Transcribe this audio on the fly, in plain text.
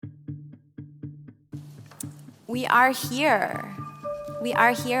we are here. We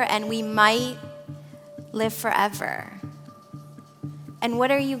are here and we might live forever. And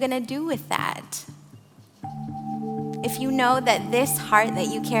what are you going to do with that? If you know that this heart that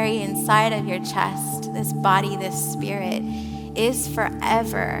you carry inside of your chest, this body, this spirit, is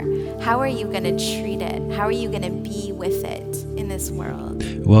forever, how are you going to treat it? How are you going to be with it in this world?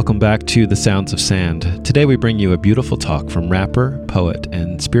 Welcome back to The Sounds of Sand. Today we bring you a beautiful talk from rapper, poet,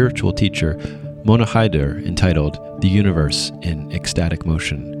 and spiritual teacher Mona Haydar entitled The Universe in Ecstatic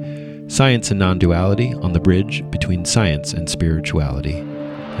Motion. Science and non-duality on the bridge between science and spirituality.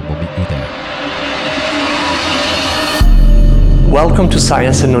 And we'll meet you there. Welcome to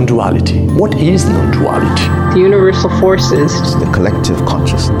Science and Non-Duality. What is non-duality? The universal forces. It's the collective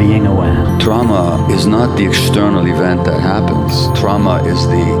consciousness. Being aware. Trauma is not the external event that happens. Trauma is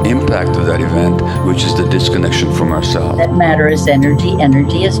the impact of that event, which is the disconnection from ourselves. That matter is energy,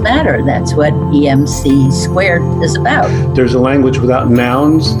 energy is matter. That's what EMC squared is about. There's a language without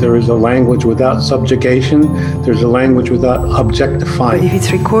nouns. There is a language without subjugation. There's a language without objectifying. But if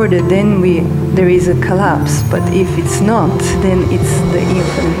it's recorded, then there is a collapse. But if it's not, then it's the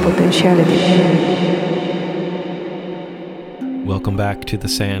infinite potentiality. Welcome back to the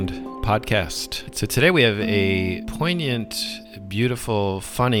Sand podcast. So today we have a poignant, beautiful,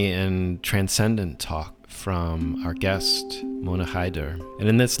 funny, and transcendent talk from our guest, Mona Haydar. And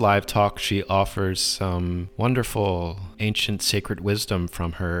in this live talk, she offers some wonderful ancient sacred wisdom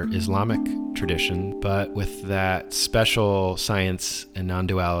from her Islamic tradition, but with that special science and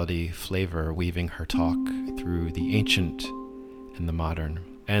non-duality flavor weaving her talk through the ancient and the modern.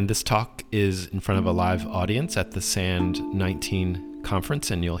 And this talk is in front of a live audience at the Sand 19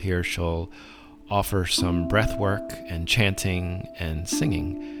 conference, and you'll hear she'll offer some breath work and chanting and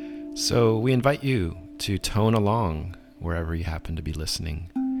singing. So we invite you to tone along wherever you happen to be listening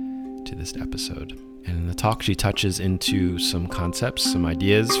to this episode. And in the talk, she touches into some concepts, some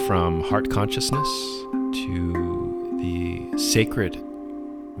ideas from heart consciousness to the sacred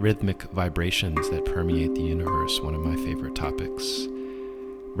rhythmic vibrations that permeate the universe, one of my favorite topics.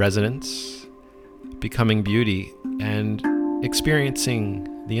 Resonance, becoming beauty, and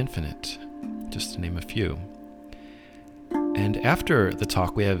experiencing the infinite, just to name a few. And after the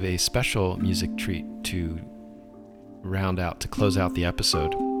talk, we have a special music treat to close out the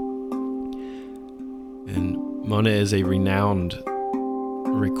episode. And Mona is a renowned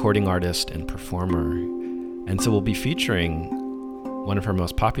recording artist and performer, and so we'll be featuring one of her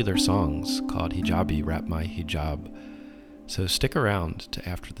most popular songs called Hijabi, Wrap My Hijab. So stick around to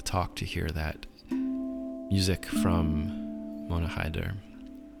after the talk to hear that music from Mona Haydar.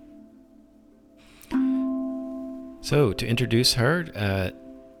 So to introduce her,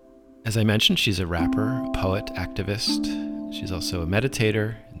 as I mentioned, she's a rapper, a poet, activist. She's also a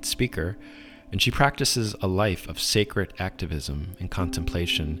meditator and speaker, and she practices a life of sacred activism and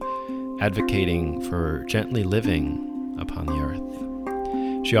contemplation, advocating for gently living upon the earth.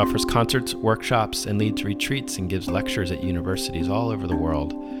 She offers concerts, workshops, and leads retreats and gives lectures at universities all over the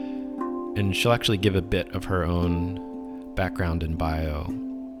world. And she'll actually give a bit of her own background and bio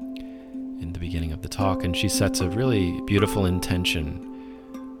in the beginning of the talk. And she sets a really beautiful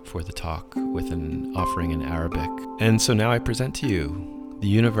intention for the talk with an offering in Arabic. And so now I present to you the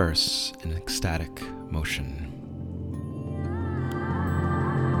universe in ecstatic motion.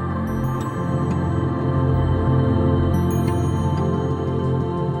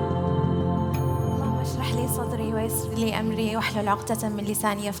 لي أمري واحلل عقدة من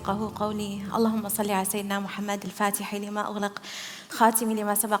لساني يفقه قولي اللهم صل على سيدنا محمد الفاتح لما أغلق خاتم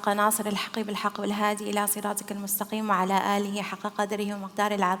لما سبق ناصر الحق بالحق والهادي إلى صراطك المستقيم وعلى آله حق قدره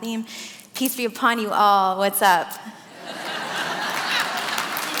ومقداره العظيم. Peace be upon you all. What's up?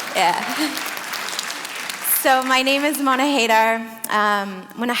 Yeah. So my name is Mona Haydar.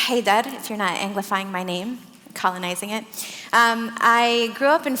 Mona Haydar, if you're not anglifying my name, colonizing it. I grew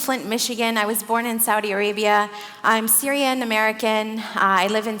up in Flint, Michigan. I was born in Saudi Arabia. I'm Syrian American. I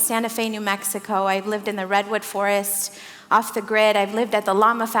live in Santa Fe, New Mexico. I've lived in the Redwood Forest, off the grid. I've lived at the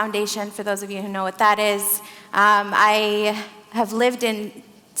Lama Foundation, for those of you who know what that is. I have lived in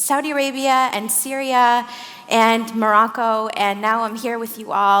Saudi Arabia and Syria and Morocco, and now I'm here with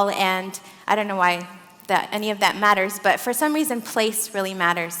you all, and I don't know why any of that matters, but for some reason, place really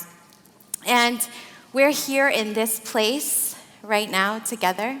matters. And we're here in this place right now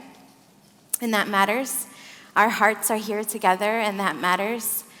together, and that matters. Our hearts are here together, and that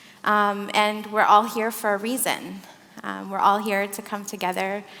matters. And we're all here for a reason. We're all here to come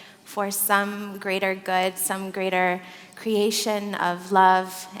together for some greater good, some greater creation of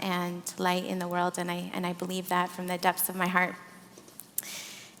love and light in the world, and I believe that from the depths of my heart.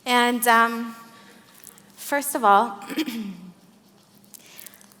 And first of all,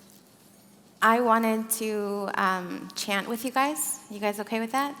 I wanted to chant with you guys. You guys okay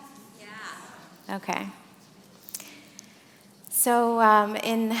with that? Yeah. Okay. So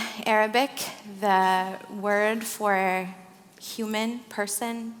in Arabic, the word for human,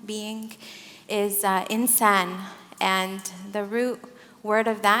 person, being is insan, and the root word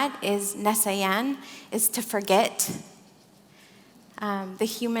of that is nasayan, is to forget. The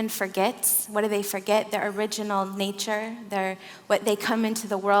human forgets. What do they forget? Their original nature, what they come into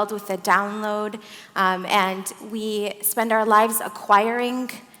the world with, a download. And we spend our lives acquiring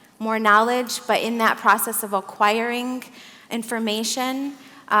more knowledge, but in that process of acquiring information,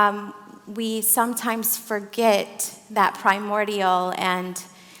 we sometimes forget that primordial and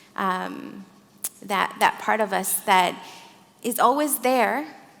that part of us that is always there,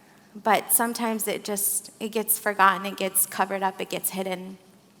 but sometimes it gets forgotten, it gets covered up, it gets hidden.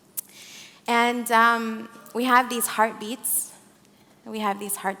 And we have these heartbeats, we have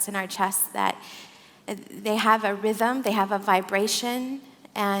these hearts in our chest that they have a rhythm, they have a vibration,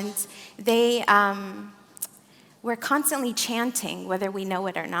 and we're constantly chanting, whether we know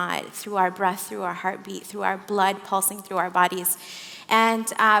it or not, through our breath, through our heartbeat, through our blood pulsing through our bodies. And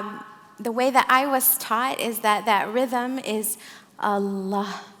the way that I was taught is that rhythm is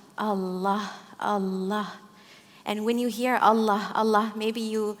Allah, Allah, Allah. And when you hear Allah, Allah, maybe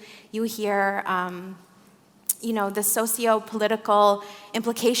you hear, the socio-political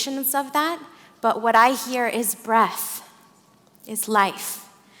implications of that. But what I hear is breath, is life.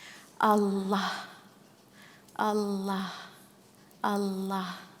 Allah, Allah,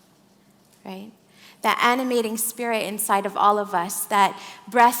 Allah, right? That animating spirit inside of all of us, that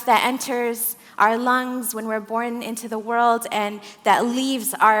breath that enters our lungs when we're born into the world and that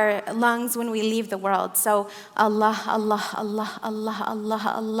leaves our lungs when we leave the world. So Allah, Allah, Allah, Allah, Allah,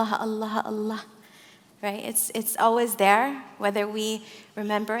 Allah, Allah, Allah, right? It's always there, whether we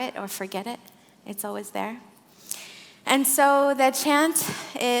remember it or forget it. It's always there. And so the chant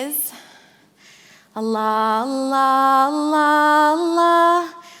is Allah, Allah,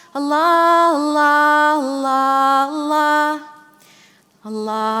 Allah, Allah, Allah, Allah, Allah, Allah,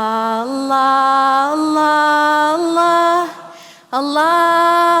 Allah, Allah, Allah,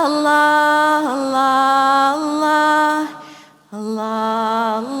 Allah, Allah, Allah,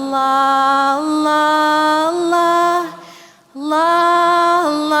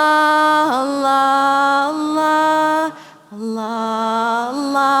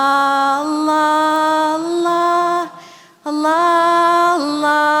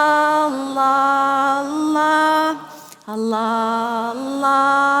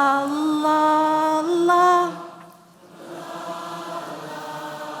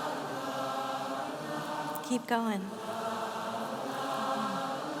 Keep going.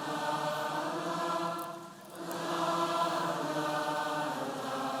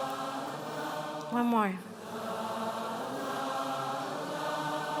 One more.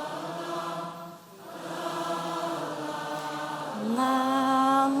 Allah.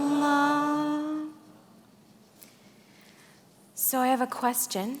 So I have a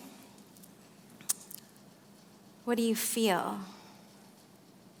question. What do you feel?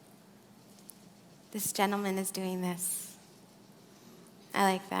 This gentleman is doing this. I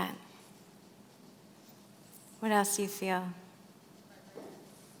like that. What else do you feel?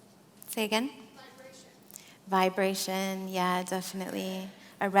 Say again? Vibration, yeah, definitely.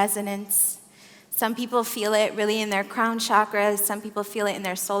 A resonance. Some people feel it really in their crown chakras. Some people feel it in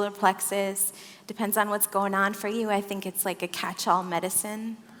their solar plexus. Depends on what's going on for you. I think it's like a catch-all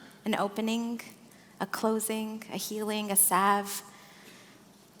medicine, an opening, a closing, a healing, a salve.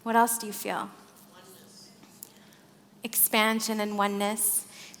 What else do you feel? Oneness. Expansion and oneness.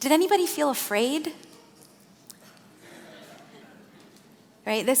 Did anybody feel afraid?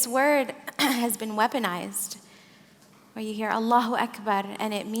 Right? This word has been weaponized, where you hear Allahu Akbar,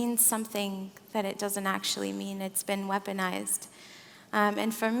 and it means something that it doesn't actually mean. It's been weaponized.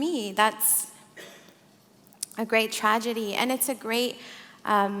 And for me, that's a great tragedy, and it's a great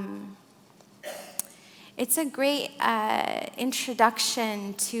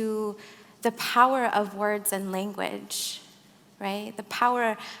introduction to the power of words and language, right? The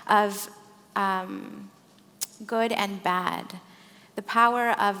power of good and bad, the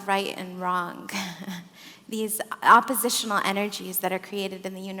power of right and wrong, these oppositional energies that are created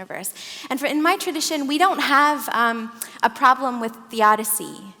in the universe. And in my tradition, we don't have a problem with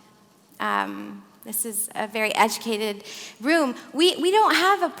theodicy. This is a very educated room. We don't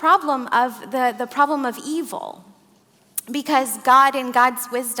have a problem of the problem of evil, because God in God's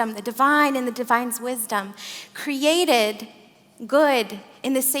wisdom, the divine in the divine's wisdom, created good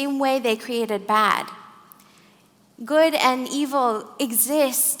in the same way they created bad. Good and evil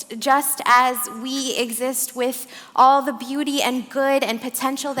exist just as we exist, with all the beauty and good and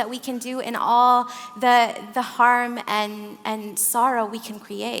potential that we can do, and all the harm and sorrow we can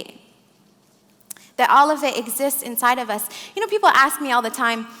create. That all of it exists inside of us. People ask me all the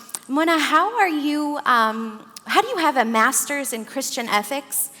time, Mona, how do you have a master's in Christian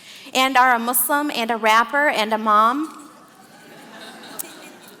ethics and are a Muslim and a rapper and a mom?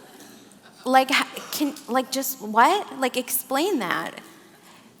 Just what? Explain that.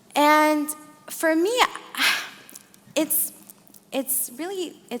 And for me, it's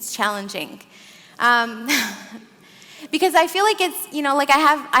challenging. Because I feel like it's,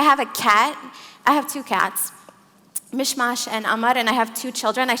 I have a cat. I have 2 cats, Mishmash and Amar, and I have 2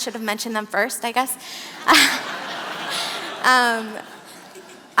 children. I should have mentioned them first, I guess.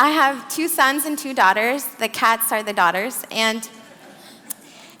 I have 2 sons and 2 daughters. The cats are the daughters. And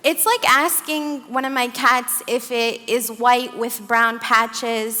it's like asking one of my cats if it is white with brown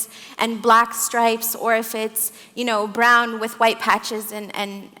patches and black stripes, or if it's, brown with white patches and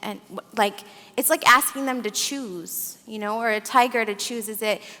it's like asking them to choose, or a tiger to choose. Is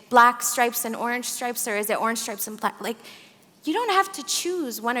it black stripes and orange stripes, or is it orange stripes and black? You don't have to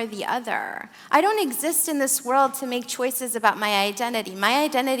choose one or the other. I don't exist in this world to make choices about my identity. My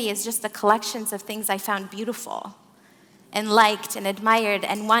identity is just the collections of things I found beautiful and liked and admired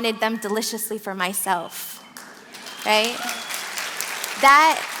and wanted them deliciously for myself, right?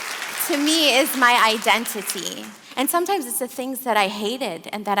 That, to me, is my identity. And sometimes it's the things that I hated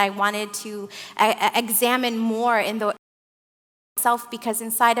and that I wanted to examine more in the self, because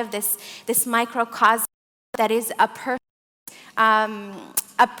inside of this microcosm that is a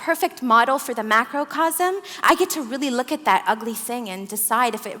perfect model for the macrocosm, I get to really look at that ugly thing and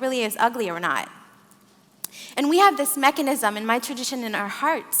decide if it really is ugly or not. And we have this mechanism in my tradition in our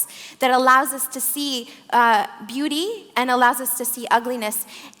hearts that allows us to see beauty and allows us to see ugliness,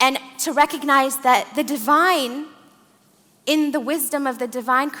 and to recognize that the divine, in the wisdom of the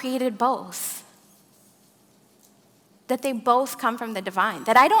divine, created both. That they both come from the divine.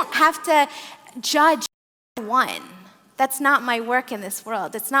 That I don't have to judge one. That's not my work in this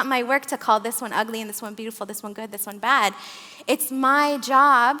world. It's not my work to call this one ugly and this one beautiful, this one good, this one bad. It's my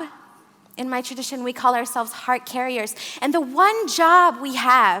job. In my tradition, we call ourselves heart carriers. And the one job we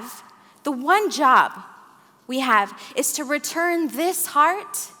have is to return this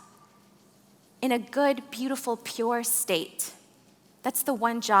heart in a good, beautiful, pure state. That's the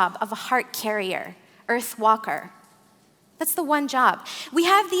one job of a heart carrier, earth walker. That's the one job. We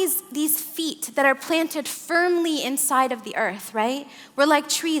have these feet that are planted firmly inside of the earth, right? We're like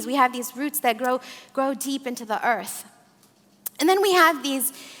trees. We have these roots that grow deep into the earth. And then we have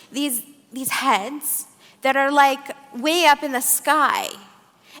these heads that are like way up in the sky.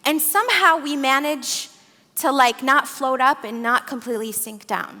 And somehow we manage to not float up and not completely sink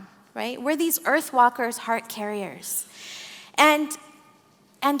down, right? We're these earth walkers, heart carriers. And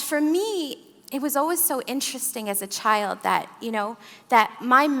for me, it was always so interesting as a child that, that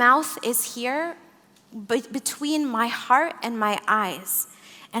my mouth is here between my heart and my eyes.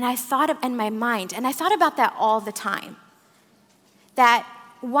 And and my mind. And I thought about that all the time. That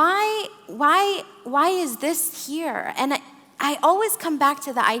why is this here? And I always come back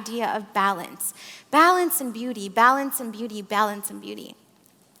to the idea of balance. Balance and beauty, balance and beauty, balance and beauty,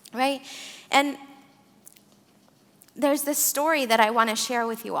 right? And there's this story that I want to share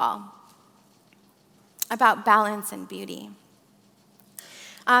with you all about balance and beauty.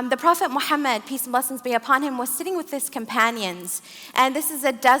 The Prophet Muhammad, peace and blessings be upon him, was sitting with his companions. And this is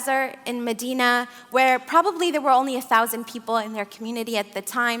a desert in Medina where probably there were only 1,000 people in their community at the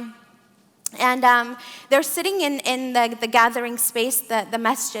time. And they're sitting in the gathering space, the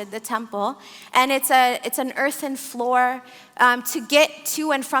masjid, the temple. And it's an earthen floor. To get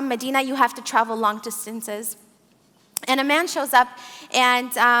to and from Medina, you have to travel long distances. And a man shows up,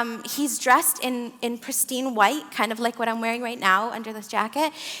 and he's dressed in pristine white, kind of like what I'm wearing right now under this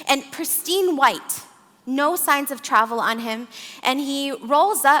jacket, and pristine white, no signs of travel on him. And he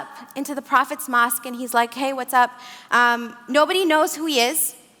rolls up into the Prophet's mosque, and he's like, hey, what's up? Nobody knows who he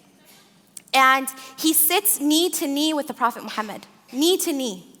is. And he sits knee to knee with the Prophet Muhammad, knee to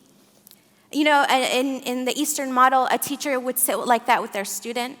knee. In the Eastern model, a teacher would sit like that with their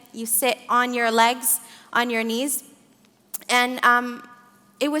student. You sit on your legs, on your knees. And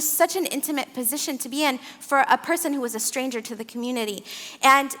it was such an intimate position to be in for a person who was a stranger to the community.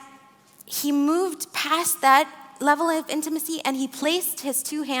 And he moved past that level of intimacy, and he placed his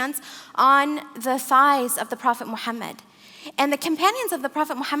 2 hands on the thighs of the Prophet Muhammad. And the companions of the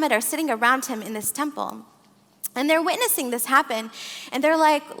Prophet Muhammad are sitting around him in this temple. And they're witnessing this happen. And they're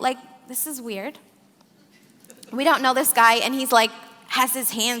like, this is weird. We don't know this guy, and he's like, has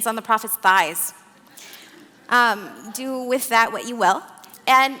his hands on the Prophet's thighs. Do with that what you will.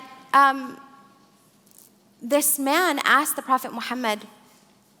 And this man asked the Prophet Muhammad,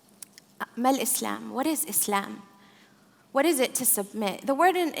 Mal Islam, what is Islam? What is it to submit? The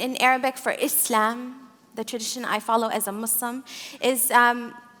word in Arabic for Islam, the tradition I follow as a Muslim, is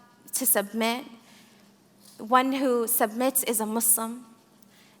to submit. One who submits is a Muslim.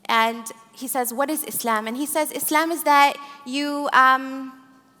 And he says, what is Islam? And he says, Islam is that you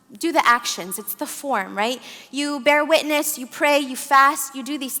do the actions. It's the form, right? You bear witness, you pray, you fast, you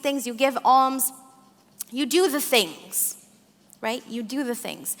do these things, you give alms. You do the things, right? You do the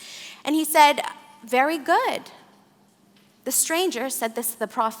things. And he said, very good. The stranger said this to the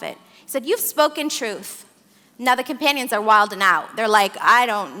Prophet. He said, you've spoken truth. Now the companions are wilding out. They're like, I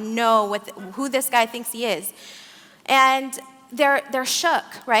don't know who this guy thinks he is. And they're shook,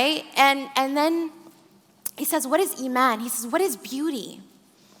 right? And then he says, what is Iman? He says, what is beauty?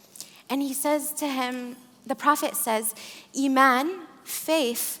 And he says to him, the Prophet says, Iman,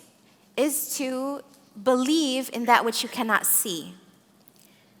 faith, is to believe in that which you cannot see.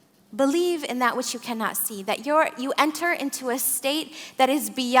 Believe in that which you cannot see, that you enter into a state that is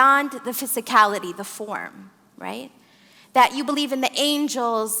beyond the physicality, the form, right? That you believe in the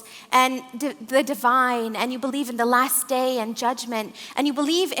angels and the divine, and you believe in the last day and judgment, and you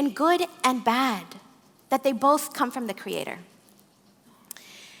believe in good and bad, that they both come from the Creator.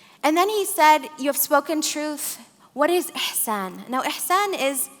 And then he said, you have spoken truth. What is ihsan? Now, ihsan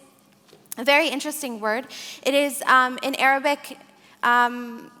is a very interesting word. It is, in Arabic,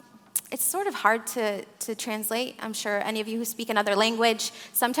 it's sort of hard to translate. I'm sure any of you who speak another language,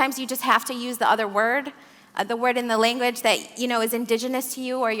 sometimes you just have to use the other word, the word in the language that is indigenous to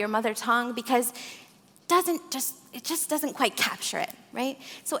you or your mother tongue, because it just doesn't quite capture it, right?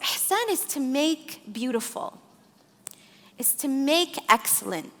 So ihsan is to make beautiful. It's to make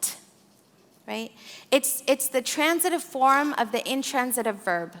excellent, right? It's the transitive form of the intransitive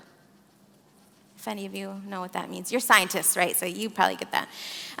verb. If any of you know what that means. You're scientists, right? So you probably get that.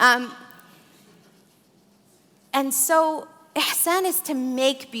 And so ihsan is to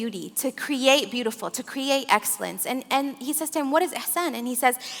make beauty, to create beautiful, to create excellence. And he says to him, what is ihsan? And he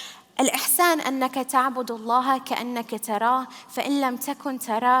says, الإحسان أنك تعبد الله كأنك تراه فإن لم تكن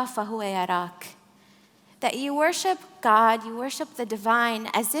تراه فهو يراك. That you worship God, you worship the divine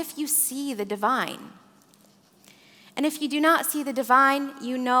as if you see the divine. And if you do not see the divine,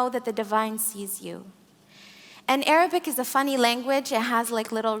 you know that the divine sees you. And Arabic is a funny language. It has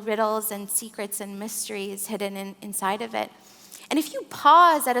like little riddles and secrets and mysteries hidden inside of it. And if you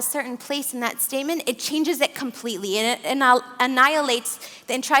pause at a certain place in that statement, it changes it completely, and it annihilates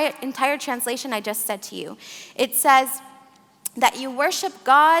the entire translation I just said to you. It says that you worship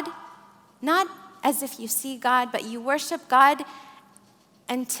God not as if you see God, but you worship God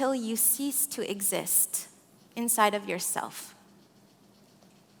until you cease to exist inside of yourself.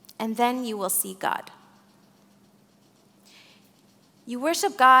 And then you will see God. You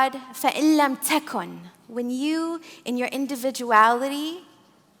worship God فَإِن لَمْ تَكُنْ. When you, in your individuality,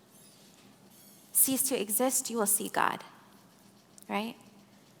 cease to exist, you will see God, right?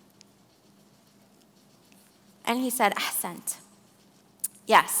 And he said, أحسنت.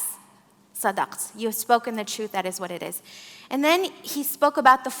 Yes, صدقت. You have spoken the truth, that is what it is. And then he spoke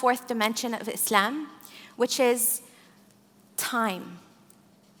about the fourth dimension of Islam, which is time.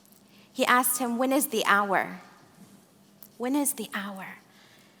 He asked him, when is the hour? When is the hour?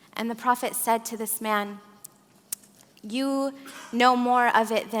 And the Prophet said to this man, you know more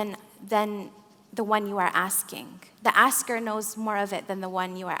of it than the one you are asking. The asker knows more of it than the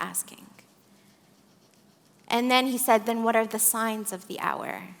one you are asking. And then he said, then what are the signs of the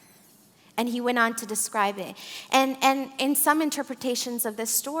hour? And he went on to describe it. And in some interpretations of this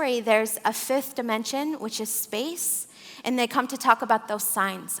story, there's a fifth dimension, which is space, and they come to talk about those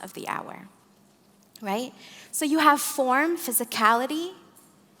signs of the hour, right? So you have form, physicality.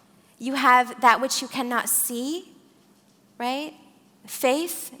 You have that which you cannot see, right?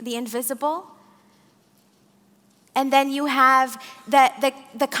 Faith, the invisible. And then you have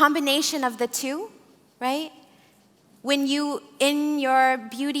the combination of the two, right? When you, in your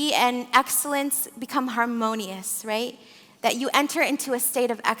beauty and excellence, become harmonious, right? That you enter into a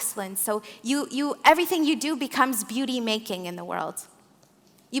state of excellence. So everything you do becomes beauty making in the world.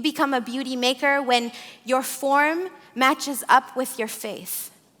 You become a beauty maker when your form matches up with your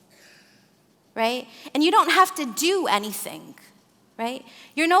faith, right? And you don't have to do anything, right?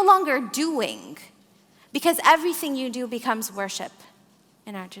 You're no longer doing, because everything you do becomes worship.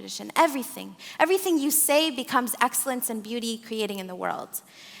 in our tradition. Everything. Everything you say becomes excellence and beauty creating in the world.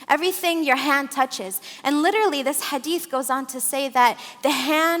 Everything your hand touches. And literally, this hadith goes on to say that the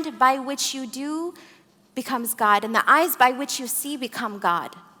hand by which you do becomes God, and the eyes by which you see become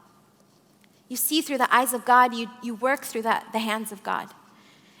God. You see through the eyes of God, you work through the hands of God.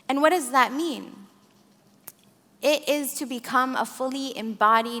 And what does that mean? It is to become a fully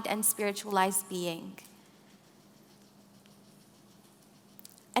embodied and spiritualized being.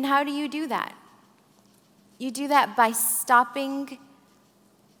 And how do you do that? You do that by stopping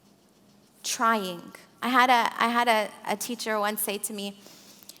trying. I had a teacher once say to me,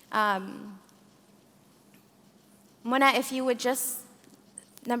 Mona, if you would just,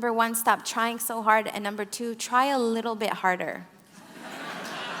 number one, stop trying so hard, and number two, try a little bit harder.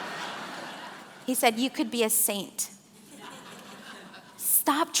 He said, you could be a saint.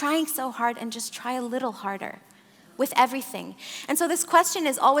 Stop trying so hard and just try a little harder with everything. And so this question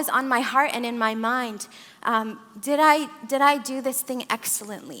is always on my heart and in my mind. Did I do this thing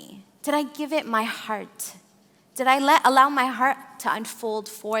excellently? Did I give it my heart? Did I allow my heart to unfold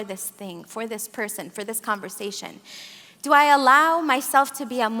for this thing, for this person, for this conversation? Do I allow myself to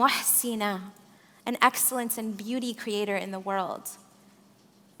be a muhsina, an excellence and beauty creator in the world?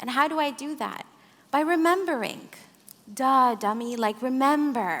 And how do I do that? By remembering. Duh, dummy, like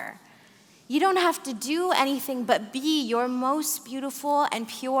remember. You don't have to do anything but be your most beautiful and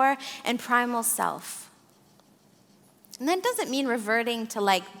pure and primal self. And that doesn't mean reverting to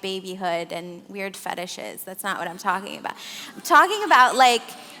like babyhood and weird fetishes. That's not what I'm talking about. I'm talking about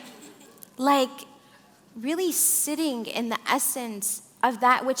like really sitting in the essence of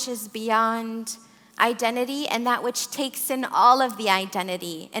that which is beyond identity and that which takes in all of the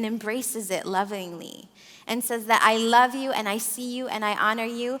identity and embraces it lovingly and says that I love you and I see you and I honor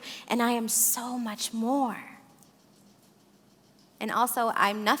you and I am so much more. And also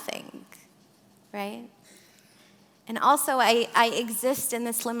I'm nothing, right? And also I exist in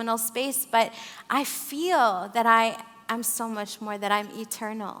this liminal space, but I feel that I am so much more, that I'm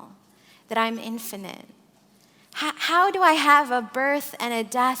eternal, that I'm infinite. How do I have a birth and a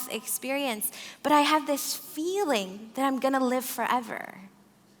death experience, but I have this feeling that I'm gonna live forever?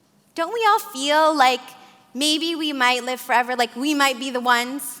 Don't we all feel like maybe we might live forever, like we might be the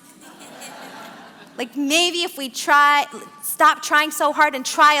ones? Like maybe if we stop trying so hard and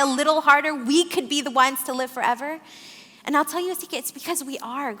try a little harder, we could be the ones to live forever. And I'll tell you a secret, it's because we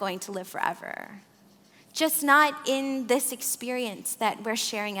are going to live forever. Just not in this experience that we're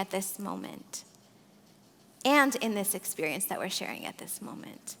sharing at this moment. And in this experience that we're sharing at this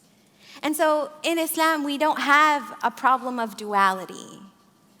moment. And so in Islam, we don't have a problem of duality.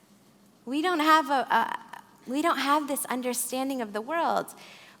 We don't have this understanding of the world.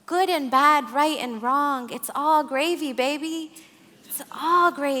 Good and bad, right and wrong, it's all gravy, baby. It's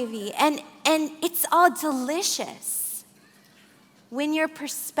all gravy. And it's all delicious. When your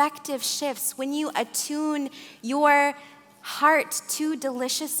perspective shifts, when you attune your heart to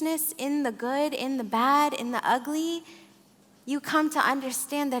deliciousness in the good, in the bad, in the ugly, you come to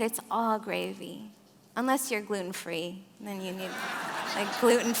understand that it's all gravy. Unless you're gluten-free, then you need like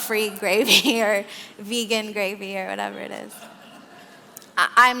gluten-free gravy or vegan gravy or whatever it is.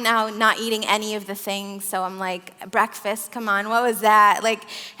 I'm now not eating any of the things, so I'm like, breakfast, come on, what was that? Like,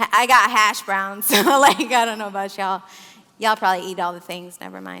 I got hash browns, so like, I don't know about y'all. Y'all probably eat all the things,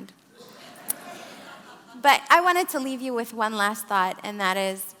 never mind. But I wanted to leave you with one last thought, and that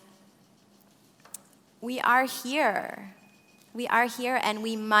is, we are here. We are here, and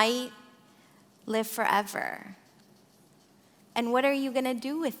we might live forever. And what are you going to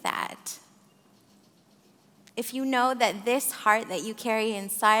do with that? If you know that this heart that you carry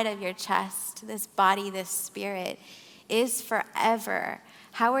inside of your chest, this body, this spirit, is forever,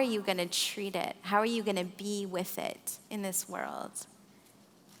 how are you going to treat it? How are you going to be with it in this world?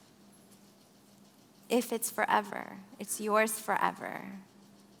 If it's forever, it's yours forever.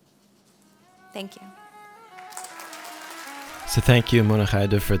 Thank you. So thank you, Mona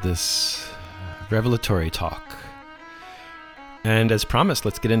Haydar, for this revelatory talk. And as promised,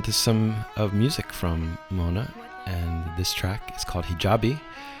 let's get into some of music from Mona. And this track is called Hijabi.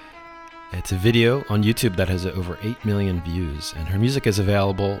 It's a video on YouTube that has over 8 million views. And her music is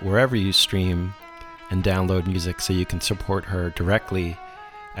available wherever you stream and download music, so you can support her directly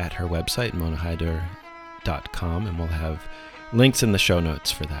at her website, monahaydar.com. And we'll have links in the show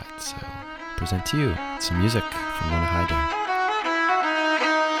notes for that. So present to you some music from Mona Haydar.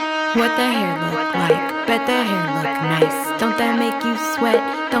 What the hair look like? Bet the hair look nice. Don't that make you sweat?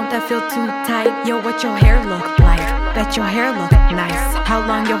 Don't that feel too tight? Yo, what your hair look like? Bet your hair look nice. How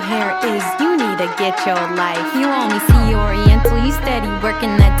long your hair is, you need to get your life. You only see Oriental, you steady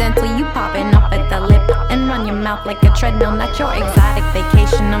working that dental. You popping up at the lip and run your mouth like a treadmill. Not your exotic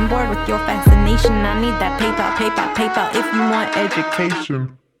vacation, I'm bored with your fascination. I need that paper, paper, paper if you want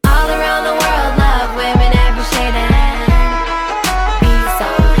education. All around the world, love women every shade and be so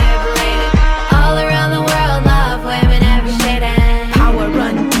liberated. All around the world, love women every shade and Power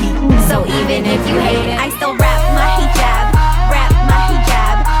run deep. so even if you hate it, I still rap my hijab, rap my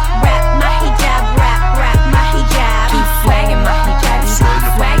hijab, rap my hijab, rap my hijab. Keep swagging my hijab,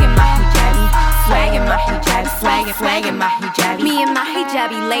 swagging my hijab, swagging my hijab, swagging my hijab. Me and my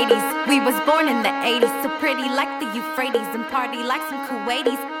hijabi ladies, we was born in the 80s, so pretty like the Euphrates and party like some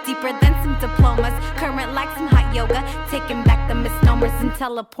Kuwaitis, deeper than some diplomas, current like some hot yoga, taking back the misnomers and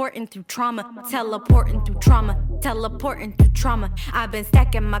teleporting through trauma, teleporting through trauma, teleporting through trauma. I've been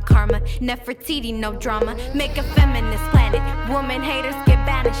stacking my karma, Nefertiti, no drama. Make a feminist planet, woman haters get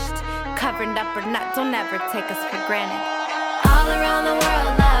banished. Covered up or not, don't ever take us for granted. All around the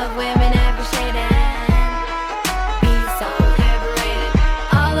world, love women every shade and be so liberated.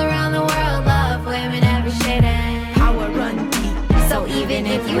 All around the world, love women every shade and Power run deep. so even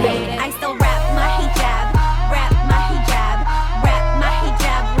if you hate it, I still rap my hijab, rap my hijab, rap my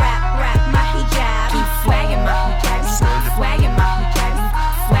hijab, rap my hijab. Keep swagging my hijab, swagging my hijab,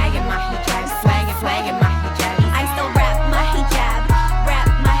 swagging my hijab, swagging my hijab. I still rap my hijab, rap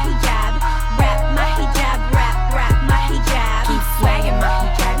my hijab, rap my hijab, rap my hijab. Keep swagging my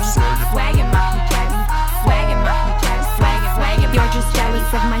hijab, swagging my hijab, swagging my hijab, swagging. You're just jealous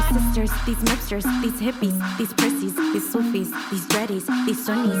of my sisters, these mixtures, these hippies, these prissies, these Sufis, these dreadies, these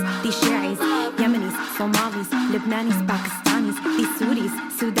Sunnis, these Shi'is, Yemenis, Somalis, Lebanis, Pakistanis, these Sudis,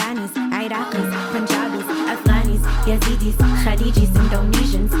 Sudanis, Iraqis, Punjabis, Afghanis, Yazidis, Khadijis,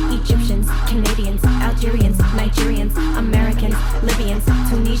 Indonesians, Egyptians, Canadians, Algerians, Nigerians, Americans, Libyans,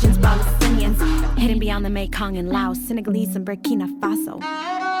 Tunisians, Palestinians, hidden beyond the Mekong and Laos, Senegalese and Burkina Faso.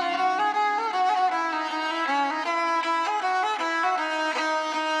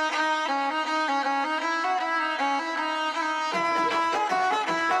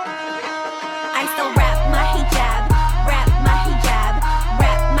 I still rap